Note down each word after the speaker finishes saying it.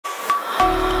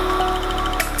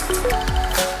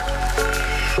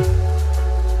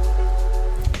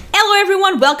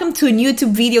welcome to a new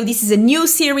YouTube video. This is a new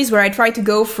series where I try to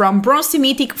go from bronze to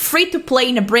mythic, free to play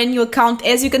in a brand new account.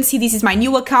 As you can see, this is my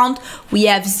new account. We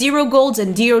have 0 golds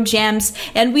and 0 gems,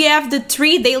 and we have the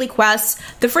 3 daily quests.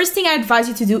 The first thing I advise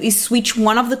you to do is switch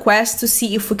one of the quests to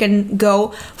see if we can go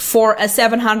for a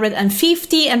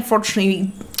 750.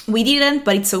 Unfortunately, we didn't,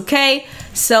 but it's okay.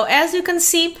 So as you can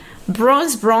see,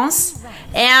 bronze.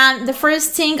 And the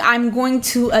first thing I'm going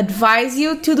to advise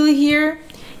you to do here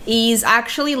is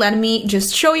actually, let me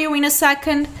just show you in a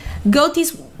second. Go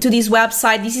to this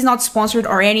website. This is not sponsored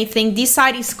or anything. This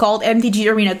site is called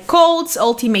MTG Arena Codes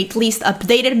Ultimate List,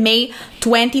 updated May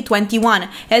 2021.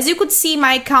 As you could see,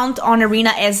 my account on Arena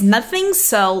has nothing,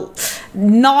 so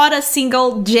not a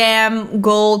single gem,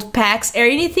 gold, packs, or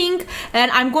anything. And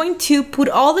I'm going to put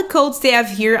all the codes they have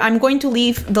here. I'm going to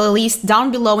leave the list down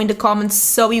below in the comments,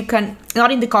 so you can,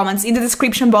 not in the comments, in the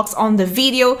description box on the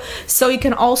video, so you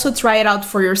can also try it out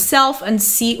for yourself and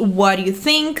see what you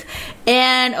think.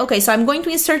 And okay, so I'm going to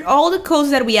insert all the codes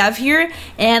that we have here,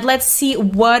 and let's see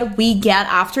what we get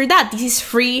after that. This is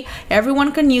free,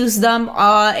 everyone can use them,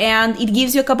 and it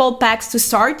gives you a couple packs to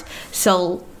start.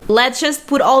 So let's just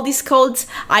put all these codes.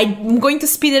 I'm going to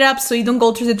speed it up so you don't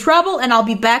go through the trouble, and I'll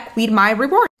be back with my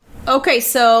reward. Okay,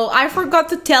 so I forgot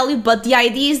to tell you, but the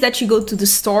idea is that you go to the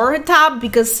store tab,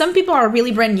 because some people are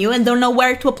really brand new and don't know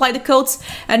where to apply the codes,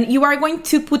 and you are going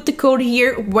to put the code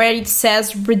here where it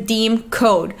says redeem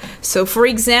code. So for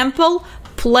example,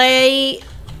 play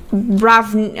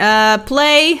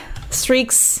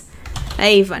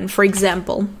Strixhaven, for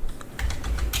example,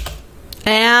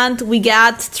 and we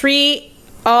got 3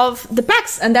 of the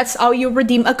packs, and that's how you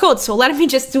redeem a code. So let me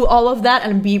just do all of that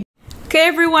and be okay.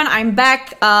 Everyone, I'm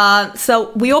back.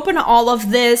 So we open all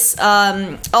of this.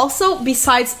 Also,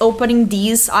 besides opening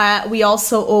these, we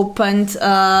also opened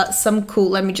some cool,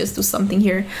 let me just do something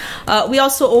here. We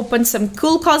also opened some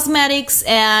cool cosmetics,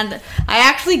 and I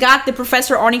actually got the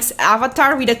Professor Onyx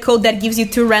avatar with a code that gives you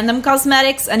 2 random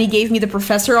cosmetics, and he gave me the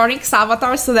Professor Onyx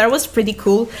avatar, so that was pretty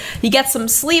cool. You get some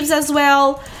sleeves as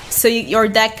well, so your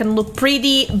deck can look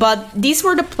pretty. But these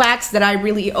were the packs that I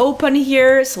really opened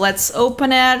here, so let's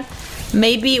open it.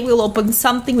 Maybe we'll open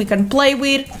something we can play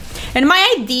with. And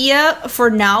my idea for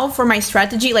now, for my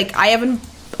strategy, like I haven't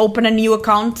opened a new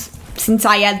account since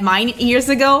I had mine years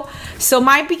ago. So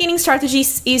my beginning strategy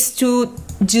is to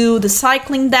do the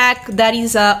cycling deck. That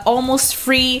is a almost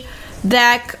free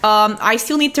deck. I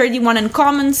still need 31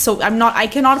 uncommons, so I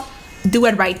cannot do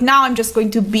it right now. I'm just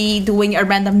going to be doing a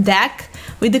random deck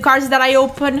with the cards that I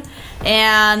open,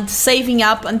 and saving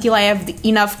up until I have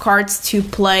enough cards to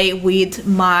play with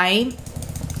my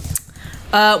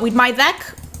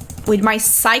deck, with my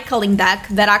cycling deck,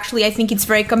 that actually I think it's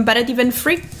very competitive and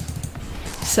free.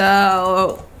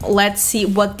 So let's see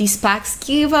what these packs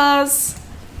give us.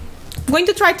 I'm going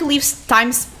to try to leave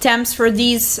timestamps for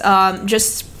these,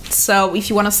 just so if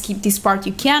you want to skip this part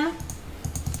you can.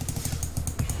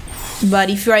 But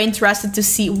if you are interested to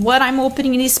see what I'm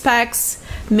opening in these packs,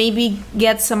 maybe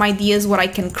get some ideas what I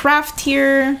can craft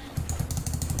here.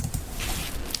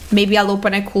 Maybe I'll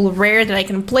open a cool rare that I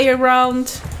can play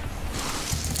around.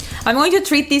 I'm going to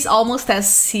treat this almost as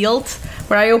sealed,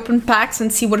 where I open packs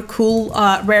and see what cool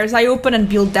rares I open and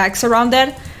build decks around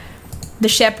that. The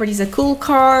Shepherd is a cool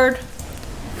card.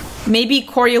 Maybe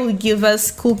Corey will give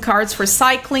us cool cards for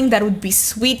cycling. That would be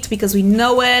sweet, because we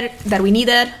know it, that we need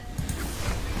it.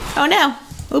 Oh no,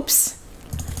 oops.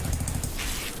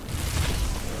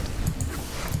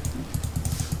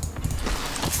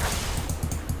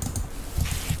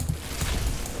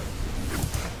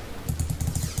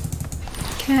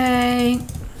 Okay.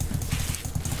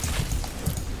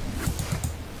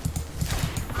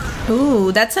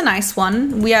 Ooh, that's a nice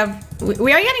one. We are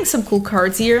getting some cool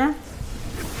cards here.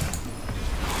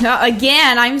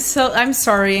 Again, I'm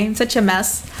sorry, I'm such a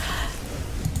mess.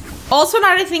 Also,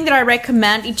 another thing that I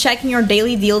recommend is checking your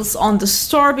daily deals on the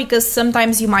store, because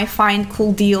sometimes you might find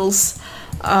cool deals.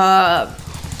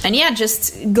 And yeah,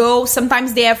 just go.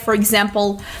 Sometimes they have, for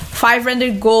example,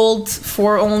 500 gold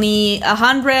for only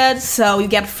 100, so you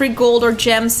get free gold or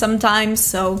gems sometimes,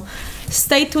 so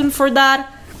stay tuned for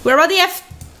that. We already have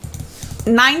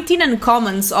 19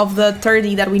 uncommons of the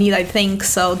 30 that we need, I think,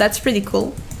 so that's pretty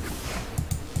cool.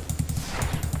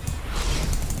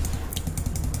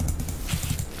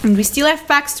 And we still have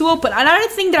packs to open. Another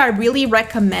thing that I really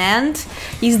recommend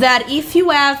is that if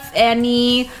you have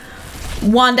any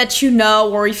one that you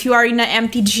know, or if you are in an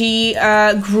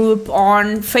MTG group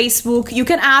on Facebook, you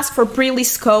can ask for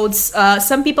pre-list codes.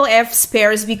 Some people have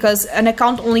spares because an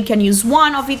account only can use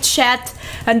one of each chat,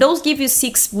 and those give you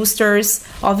 6 boosters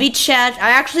of each chat. I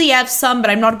actually have some,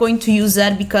 but I'm not going to use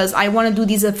that because I want to do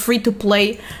this a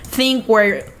free-to-play thing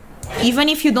where even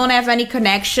if you don't have any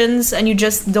connections and you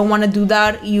just don't want to do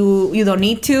that, you don't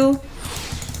need to.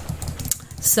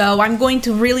 So I'm going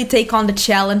to really take on the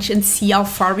challenge and see how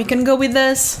far we can go with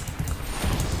this.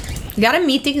 Got a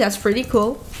mythic, that's pretty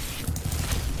cool.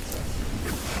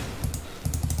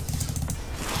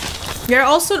 We are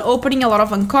also opening a lot of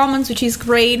uncommons, which is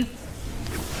great.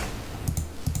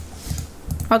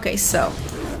 Okay, so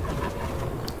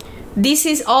this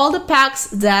is all the packs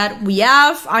that we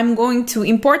have. I'm going to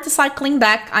import the cycling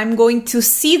deck. I'm going to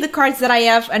see the cards that I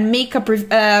have and make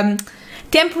a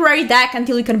temporary deck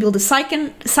until you can build the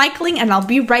cycling, and I'll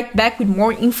be right back with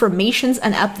more informations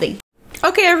and updates.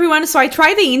 Okay everyone, so I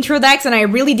tried the intro decks and I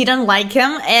really didn't like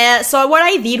him. So what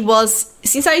I did was,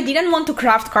 since I didn't want to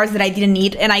craft cards that I didn't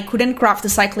need and I couldn't craft the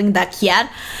cycling deck yet,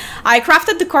 I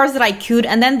crafted the cards that I could,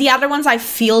 and then the other ones I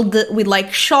filled with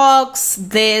like shocks,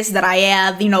 this that I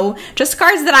had, you know, just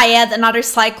cards that I had and other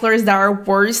cyclers that are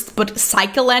worst but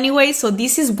cycle anyway. So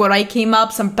this is what I came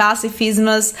up, some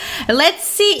pacifismus. Let's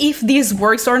see if this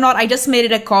works or not. I just made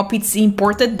it a copy, it's the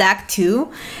imported deck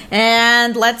too,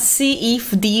 and let's see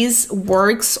if this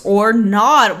works or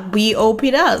not. We hope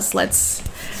it does. Let's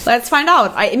find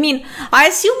out. I mean, I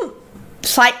assume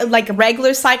like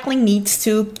regular cycling needs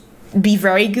to be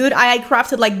very good. I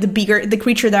crafted like the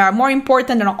creature that are more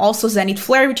important, and also Zenith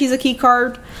Flare, which is a key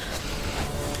card.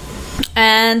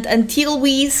 And until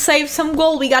we save some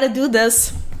gold, we gotta do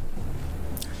this.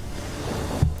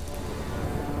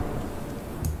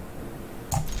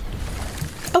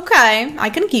 Okay, I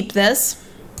can keep this.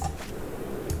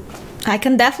 I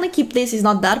can definitely keep this, it's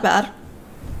not that bad.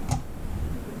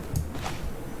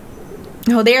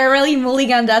 Oh, they are really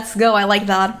mulligan, let's go, I like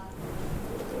that.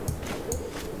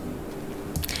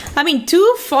 I mean,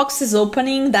 2 foxes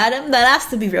opening, that has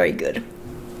to be very good.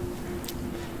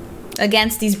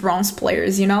 Against these bronze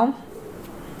players, you know?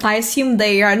 I assume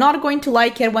they are not going to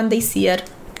like it when they see it.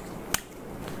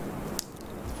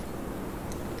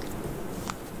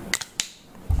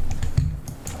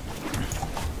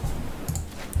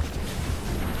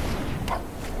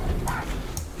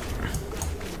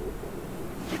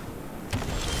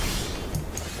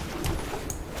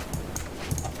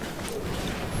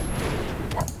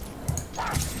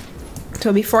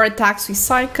 So before attacks we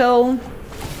cycle.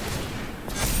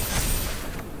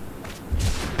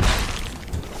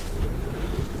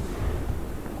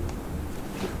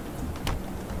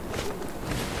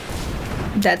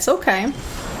 That's okay.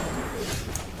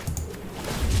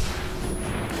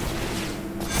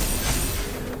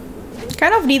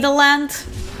 Kind of need a land,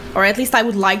 or at least I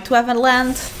would like to have a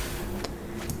land.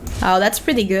 Oh, that's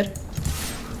pretty good.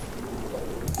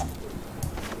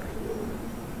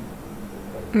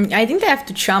 I think they have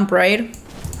to chump, right?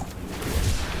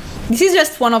 This is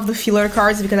just one of the filler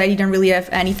cards because I didn't really have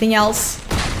anything else.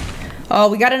 Oh,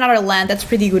 we got another land. That's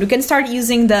pretty good. We can start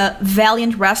using the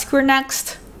Valiant Rescuer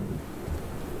next.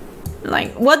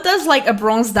 Like, what does like a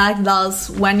bronze deck does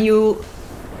when you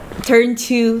turn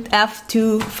to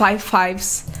F2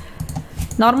 5/5s?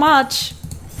 Not much.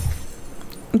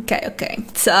 Okay.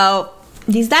 So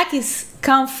this deck is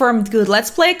confirmed good.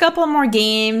 Let's play a couple more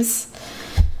games.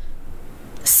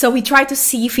 So we try to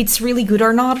see if it's really good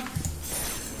or not.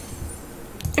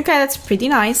 Okay, that's pretty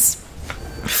nice.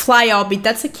 Fly Hobbit,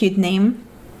 that's a cute name.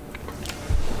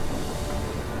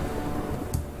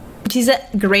 Which is a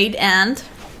great end.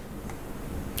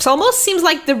 It almost seems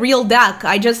like the real deck.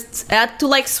 I just had to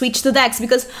like switch the decks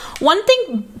because one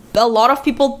thing a lot of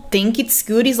people think it's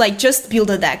good is like just build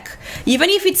a deck. Even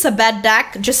if it's a bad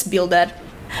deck, just build it.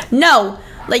 No.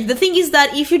 Like, the thing is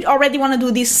that if you already want to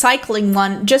do this cycling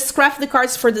one, just craft the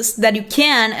cards for this that you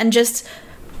can and just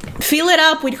fill it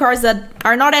up with cards that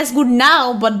are not as good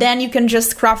now, but then you can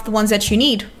just craft the ones that you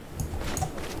need.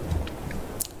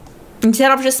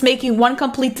 Instead of just making one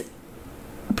complete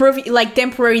like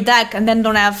temporary deck and then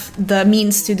don't have the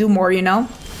means to do more, you know?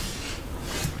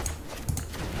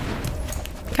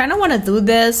 Kinda wanna do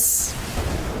this.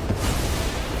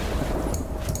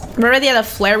 We already had a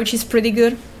flare, which is pretty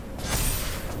good.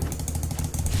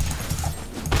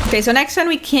 Okay, so next one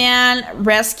we can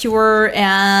Rescuer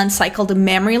and cycle the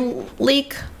Memory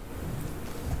Leak.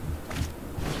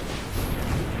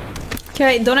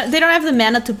 Okay, they don't have the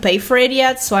mana to pay for it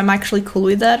yet, so I'm actually cool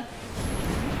with that.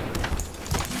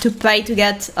 To pay to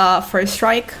get First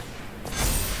Strike.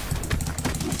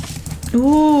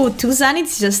 Ooh, 2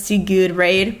 Zenith's just too good,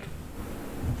 right?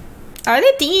 Are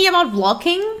they thinking about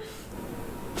blocking?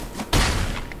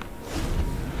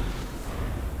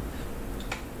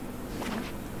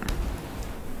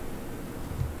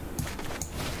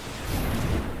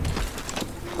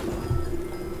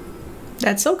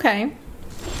 That's okay.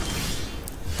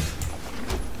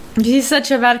 This is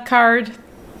such a bad card.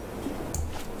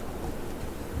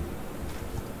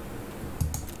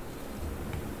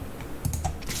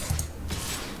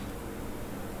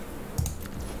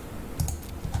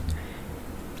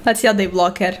 Let's see how they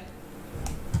block it.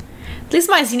 At least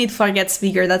my Zenith Flare gets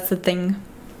bigger, that's the thing.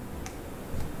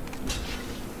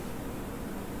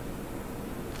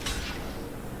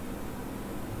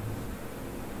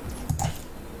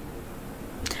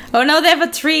 Oh no, they have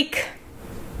a trick!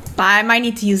 I might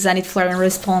need to use Zenith Flare in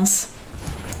response.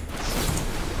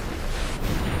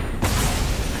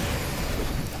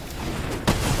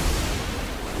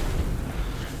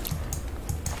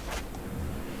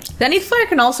 Zenith Flare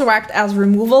can also act as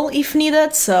removal if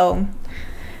needed, so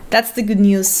that's the good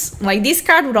news. Like, this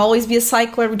card would always be a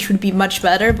cycler, which would be much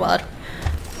better, but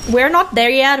we're not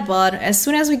there yet, but as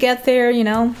soon as we get there, you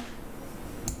know.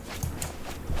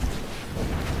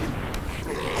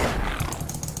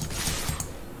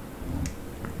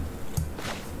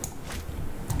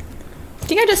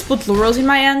 I think I just put Luros in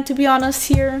my hand, to be honest,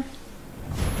 here.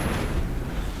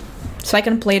 So I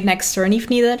can play it next turn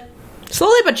if needed.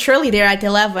 Slowly but surely they're at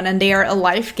 11 and they are a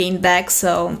life gain deck,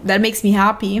 so that makes me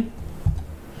happy.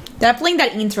 They're playing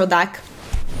that intro deck.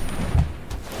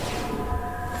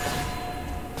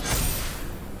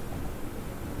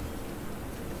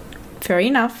 Fair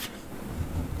enough.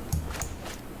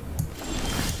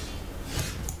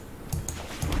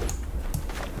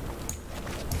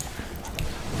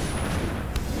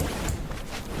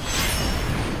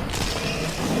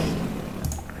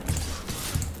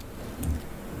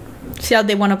 See how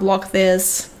they want to block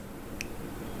this.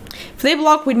 If they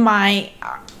block with my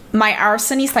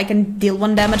Arsonist, I can deal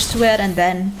 1 damage to it and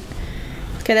then...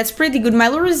 Okay, that's pretty good. My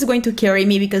Lure is going to carry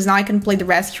me because now I can play the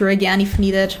Rescuer again if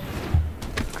needed.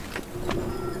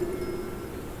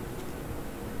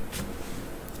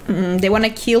 They want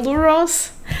to kill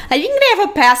Luros? I think they have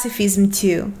a Pacifism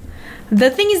too. The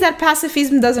thing is that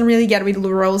Pacifism doesn't really get rid of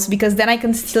Luros because then I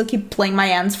can still keep playing my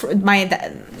hands for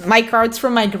my cards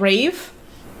from my grave.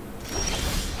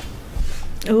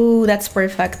 Ooh, that's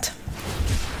perfect.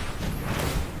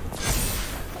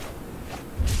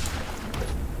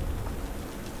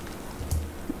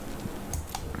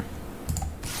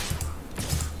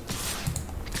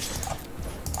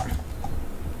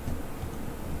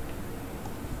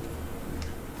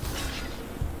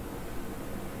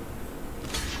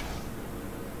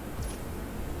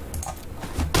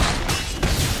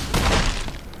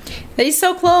 That is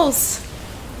so close.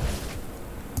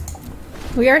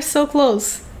 We are so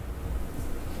close.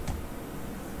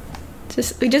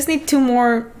 We just need 2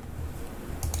 more.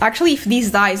 Actually, if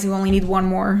these dies, we only need 1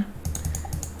 more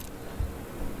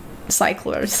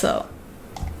cycler, so.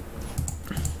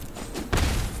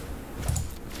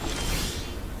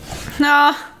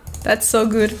 Nah, that's so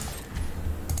good.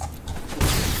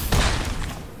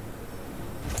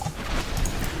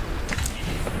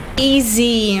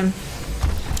 Easy.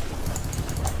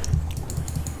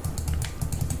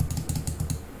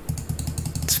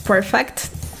 It's perfect.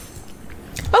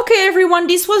 Okay everyone,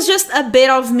 this was just a bit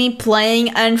of me playing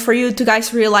and for you to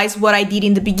guys realize what I did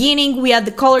in the beginning. We had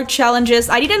the color challenges.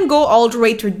 I didn't go all the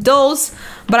way through those,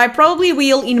 but I probably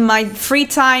will in my free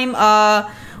time.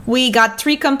 We got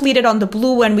 3 completed on the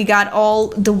blue and we got all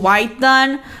the white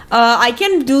done. I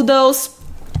can do those.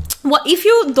 Well, if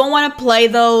you don't want to play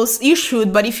those, you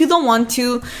should, but if you don't want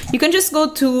to, you can just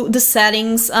go to the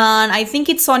settings and I think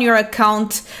it's on your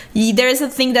account. There is a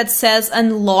thing that says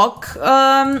unlock,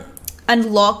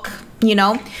 you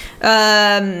know,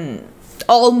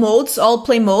 all modes, all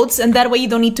play modes, and that way you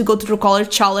don't need to go to the color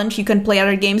challenge. You can play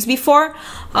other games before.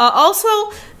 Also,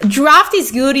 draft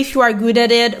is good if you are good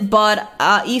at it, but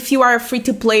if you are a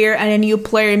free-to-player and a new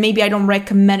player, maybe I don't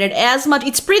recommend it as much.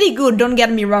 It's pretty good, don't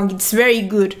get me wrong, it's very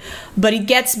good, but it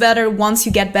gets better once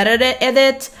you get better at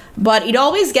it, but it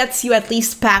always gets you at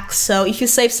least packs, so if you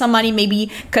save some money,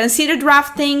 maybe consider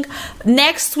drafting.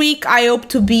 Next week, I hope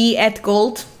to be at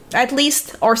gold, at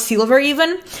least, or silver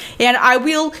even, and I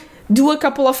will do a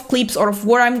couple of clips of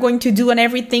what I'm going to do and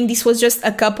everything. This was just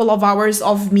a couple of hours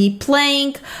of me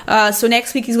playing. So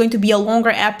next week is going to be a longer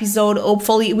episode,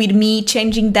 hopefully with me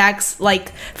changing decks.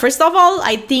 Like, first of all,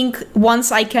 I think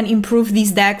once I can improve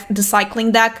this deck, the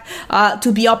cycling deck,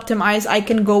 to be optimized, I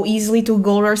can go easily to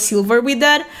gold or silver with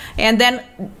that. And then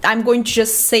I'm going to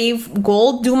just save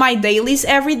gold, do my dailies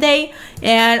every day,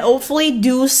 and hopefully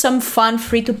do some fun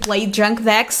free-to-play junk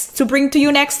decks to bring to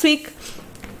you next week.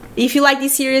 If you like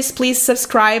this series, please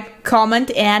subscribe, comment,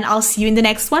 and I'll see you in the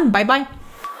next one. Bye bye.